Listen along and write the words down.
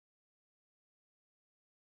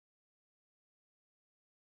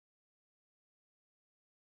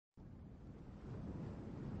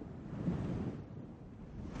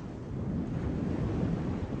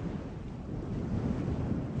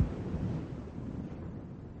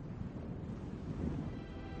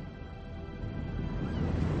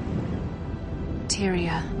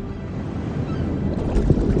cafeteria.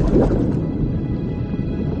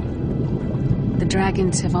 The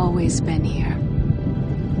dragons have always been here,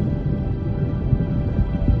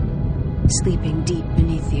 sleeping deep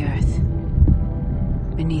beneath the earth,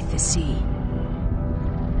 beneath the sea,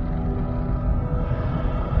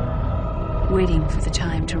 waiting for the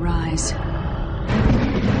time to rise.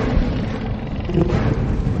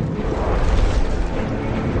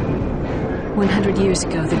 100 years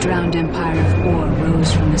ago, the drowned empire of Or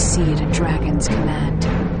rose from the sea at a dragon's command.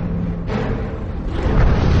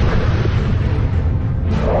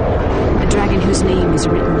 A dragon whose name is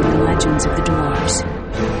written in the legends of the dwarves.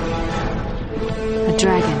 A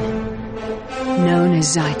dragon known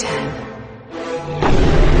as Zaitan.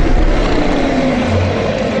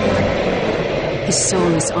 His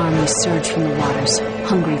soulless army surged from the waters,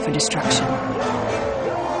 hungry for destruction.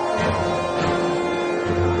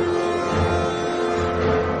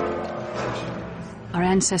 Our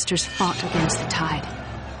ancestors fought against the tide,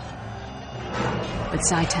 but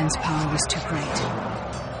Zaitan's power was too great.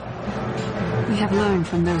 We have learned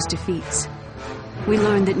from those defeats. We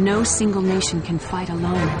learned that no single nation can fight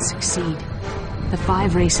alone and succeed. The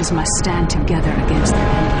 5 races must stand together against their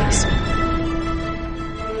enemies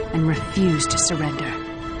and refuse to surrender.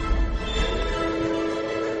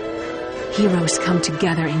 Heroes come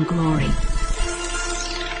together in glory,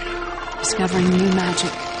 discovering new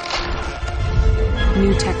magic,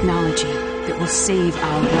 new technology that will save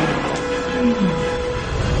our world.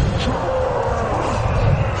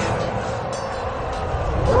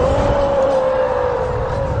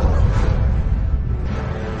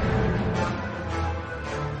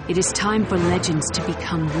 It is time for legends to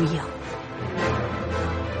become real.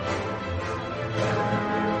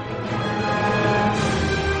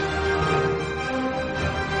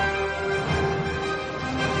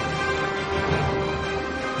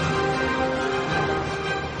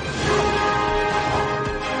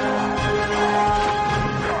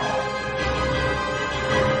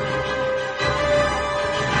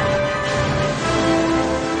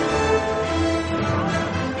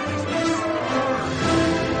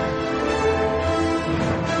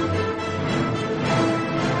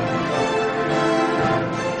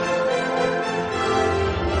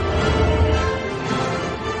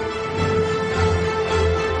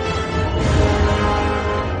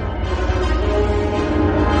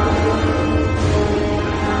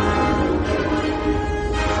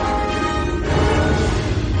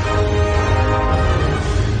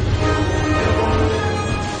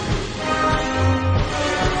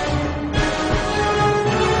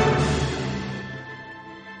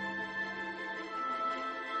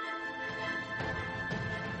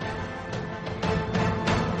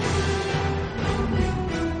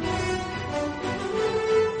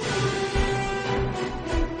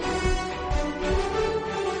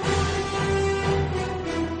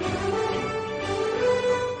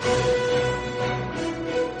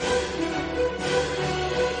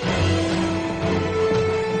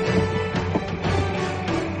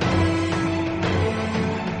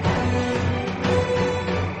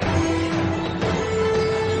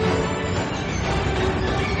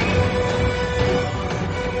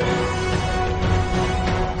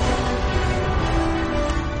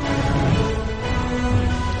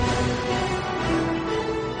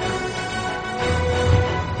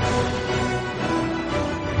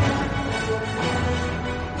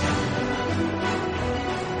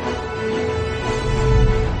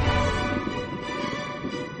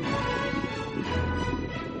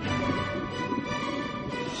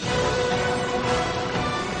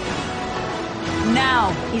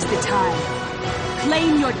 Is the time.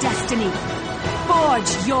 Claim your destiny.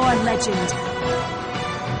 Forge your legend.